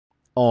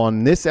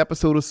On this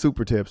episode of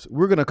Super Tips,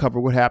 we're going to cover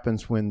what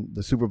happens when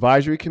the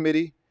Supervisory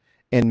Committee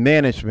and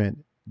management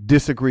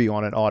disagree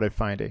on an audit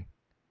finding.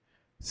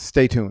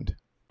 Stay tuned.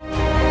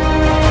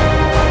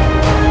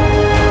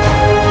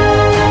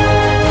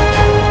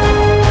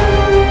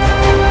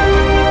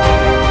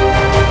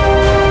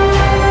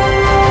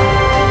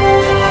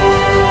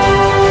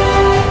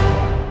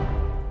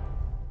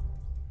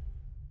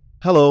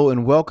 Hello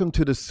and welcome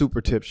to the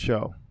Super Tips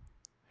show,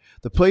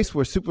 the place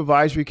where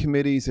supervisory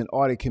committees and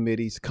audit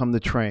committees come to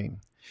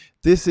train.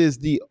 This is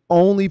the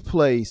only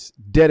place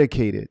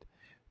dedicated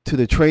to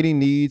the training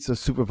needs of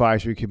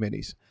supervisory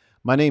committees.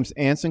 My name's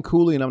Anson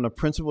Cooley and I'm the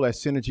principal at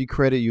Synergy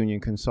Credit Union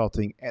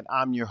Consulting, and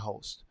I'm your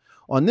host.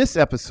 On this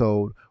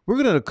episode,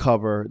 we're going to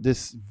cover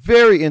this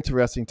very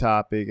interesting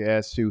topic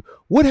as to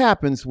what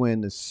happens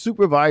when the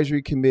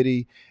supervisory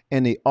committee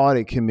and the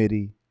audit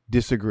committee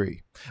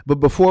disagree.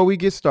 But before we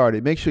get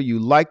started, make sure you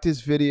like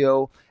this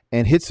video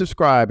and hit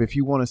subscribe if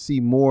you want to see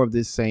more of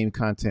this same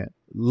content.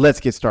 Let's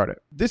get started.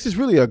 This is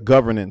really a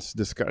governance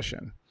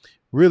discussion.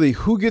 Really,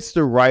 who gets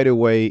the right of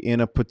way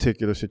in a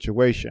particular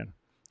situation?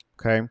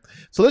 Okay,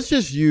 so let's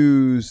just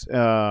use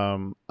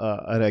an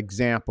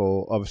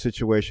example of a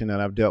situation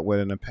that I've dealt with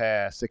in the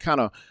past to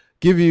kind of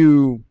give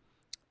you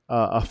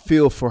a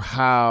feel for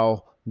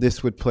how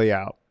this would play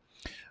out.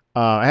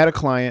 I had a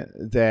client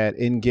that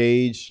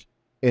engaged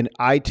an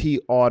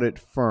IT audit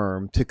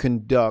firm to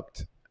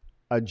conduct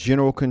a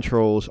general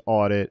controls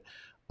audit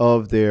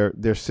of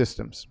their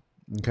systems.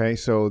 Okay,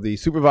 so the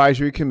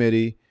supervisory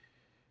committee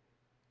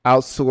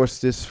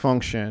outsourced this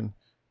function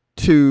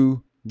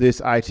to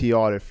this IT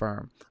audit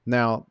firm.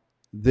 Now,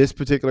 this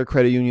particular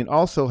credit union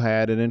also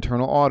had an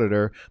internal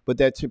auditor, but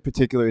that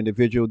particular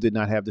individual did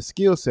not have the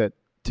skill set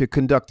to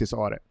conduct this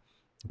audit.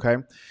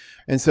 Okay,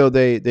 and so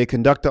they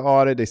conduct the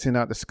audit, they send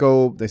out the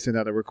scope, they send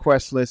out the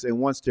request list, and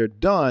once they're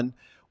done,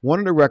 one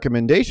of the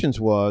recommendations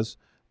was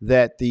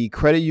that the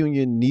credit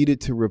union needed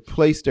to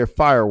replace their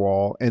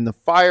firewall, and the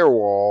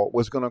firewall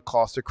was going to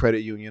cost the credit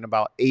union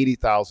about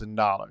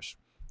 $80,000.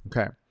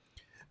 Okay,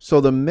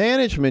 so the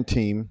management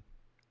team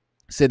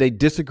said they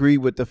disagreed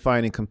with the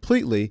finding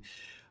completely,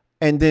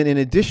 and then in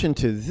addition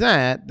to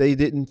that, they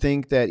didn't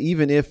think that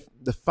even if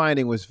the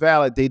finding was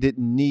valid, they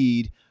didn't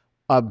need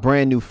a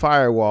brand new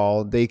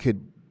firewall. They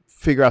could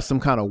figure out some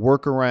kind of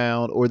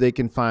workaround, or they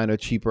can find a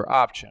cheaper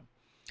option.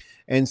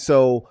 And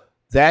so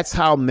that's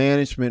how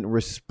management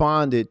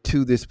responded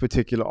to this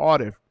particular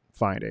audit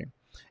finding.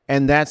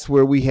 And that's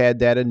where we had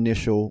that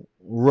initial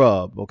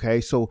rub.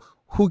 Okay, so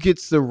who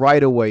gets the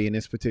right of way in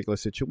this particular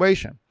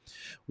situation?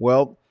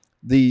 Well,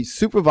 the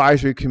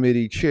supervisory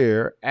committee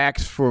chair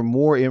asks for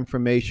more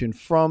information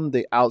from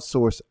the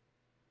outsourced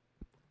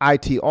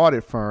IT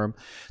audit firm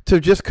to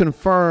just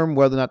confirm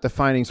whether or not the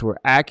findings were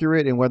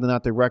accurate and whether or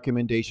not the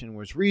recommendation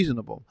was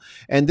reasonable.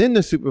 And then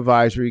the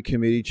supervisory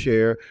committee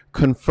chair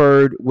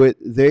conferred with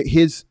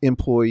his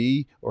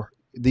employee or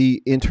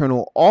the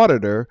internal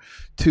auditor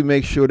to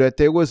make sure that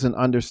there was an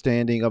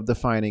understanding of the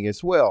finding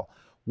as well.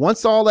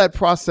 Once all that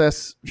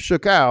process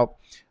shook out,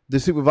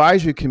 the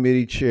supervisory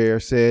committee chair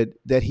said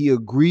that he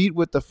agreed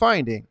with the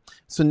finding.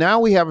 So now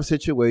we have a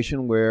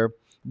situation where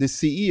the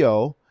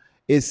CEO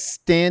is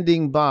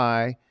standing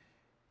by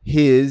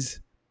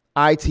his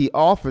IT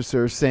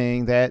officer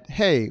saying that,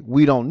 hey,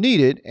 we don't need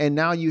it. And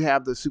now you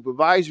have the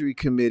supervisory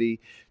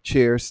committee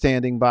chair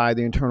standing by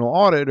the internal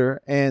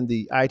auditor and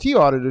the IT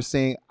auditor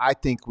saying, I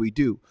think we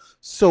do.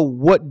 So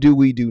what do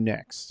we do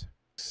next?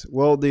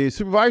 Well, the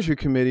supervisory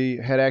committee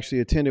had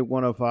actually attended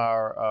one of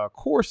our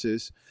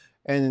courses,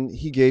 and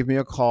he gave me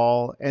a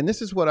call. And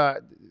this is what I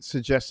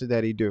suggested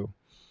that he do.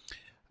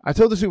 I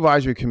told the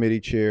supervisory committee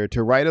chair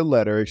to write a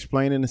letter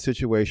explaining the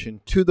situation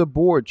to the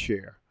board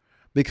chair,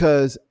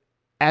 because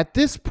at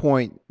this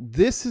point,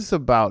 this is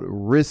about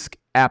risk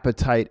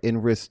appetite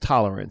and risk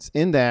tolerance,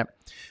 in that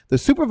the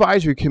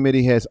supervisory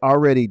committee has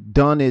already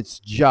done its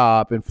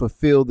job and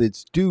fulfilled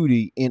its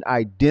duty in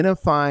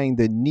identifying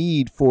the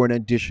need for an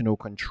additional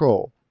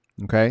control.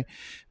 Okay,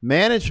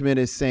 management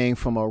is saying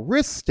from a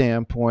risk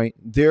standpoint,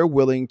 they're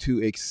willing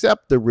to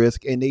accept the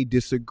risk and they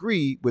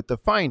disagree with the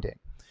finding.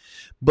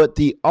 But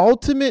the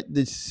ultimate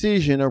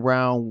decision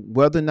around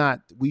whether or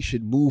not we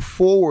should move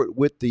forward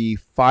with the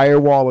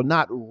firewall or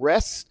not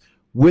rests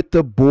with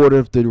the board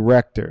of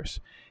directors.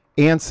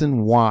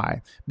 Anson,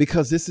 why?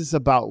 Because this is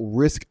about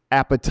risk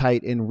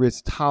appetite and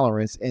risk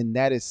tolerance, and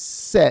that is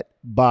set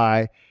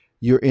by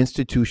your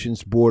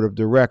institution's board of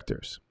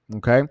directors.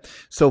 Okay,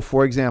 so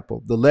for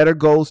example, the letter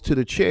goes to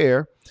the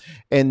chair,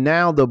 and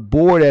now the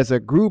board as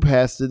a group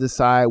has to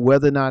decide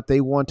whether or not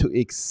they want to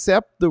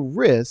accept the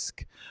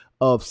risk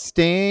of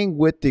staying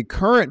with the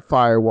current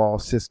firewall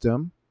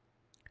system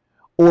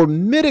or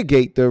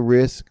mitigate the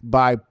risk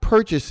by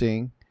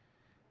purchasing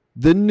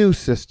the new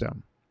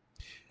system.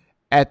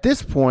 At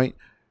this point,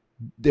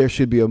 there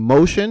should be a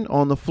motion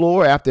on the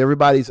floor after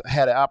everybody's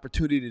had an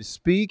opportunity to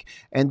speak,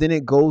 and then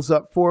it goes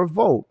up for a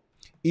vote.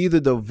 Either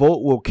the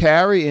vote will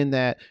carry in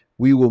that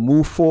we will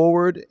move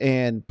forward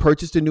and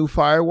purchase the new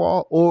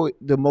firewall, or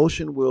the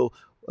motion will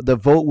the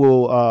vote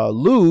will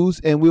lose,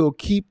 and we'll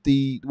keep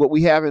what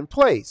we have in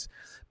place.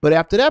 But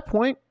after that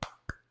point,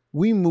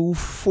 we move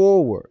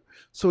forward.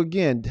 So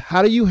again,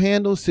 how do you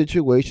handle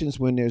situations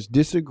when there's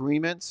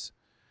disagreements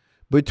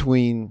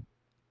between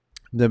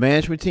the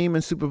management team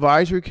and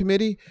supervisory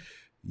committee?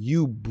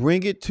 You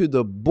bring it to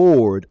the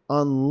board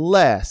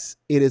unless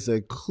it is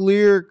a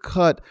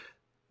clear-cut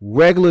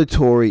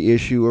regulatory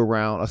issue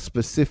around a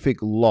specific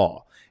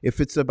law. If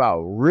it's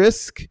about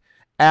risk,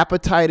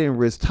 appetite, and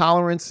risk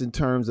tolerance in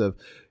terms of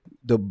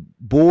the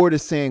board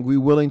is saying we're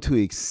willing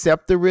to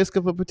accept the risk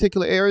of a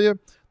particular area,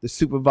 the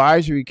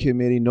supervisory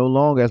committee no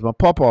longer, as my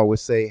papa would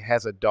say,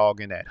 has a dog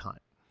in that hunt.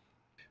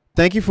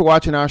 Thank you for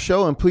watching our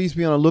show, and please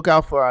be on the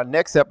lookout for our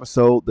next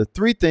episode, the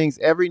 3 things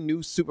every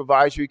new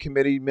supervisory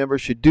committee member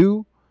should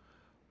do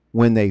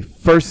when they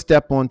first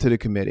step onto the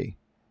committee.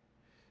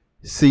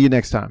 See you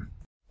next time.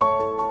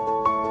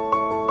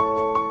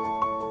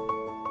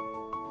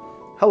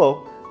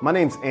 Hello, my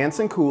name's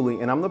Anson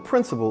Cooley, and I'm the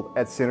principal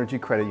at Synergy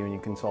Credit Union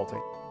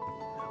Consulting.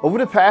 Over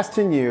the past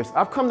 10 years,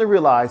 I've come to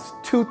realize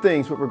 2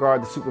 things with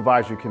regard to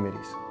supervisory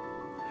committees: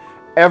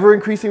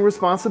 ever-increasing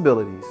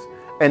responsibilities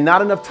and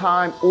not enough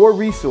time or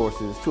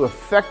resources to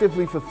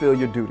effectively fulfill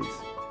your duties.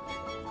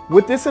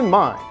 With this in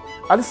mind,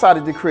 I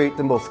decided to create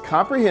the most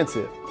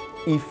comprehensive,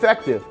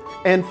 effective,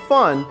 and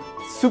fun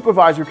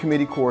supervisory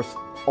committee course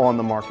on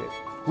the market.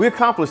 We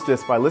accomplished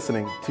this by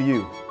listening to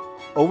you.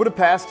 Over the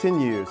past 10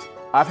 years,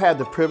 I've had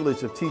the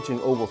privilege of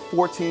teaching over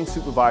 14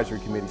 supervisory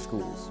committee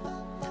schools.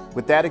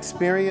 With that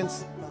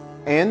experience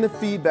and the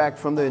feedback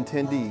from the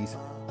attendees,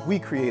 we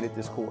created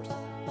this course.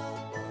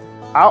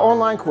 Our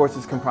online course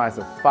is comprised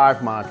of 5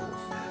 modules,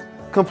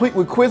 complete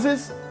with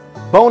quizzes,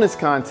 bonus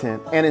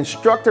content, and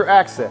instructor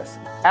access.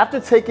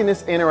 After taking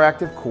this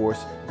interactive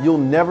course, you'll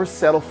never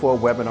settle for a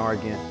webinar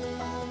again.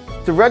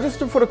 To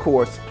register for the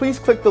course, please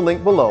click the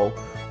link below,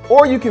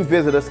 or you can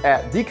visit us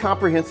at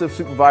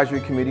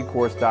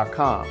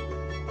thecomprehensivesupervisorycommitteecourse.com.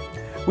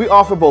 We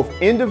offer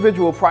both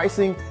individual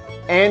pricing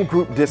and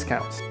group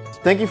discounts.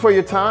 Thank you for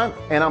your time,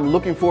 and I'm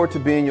looking forward to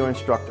being your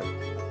instructor.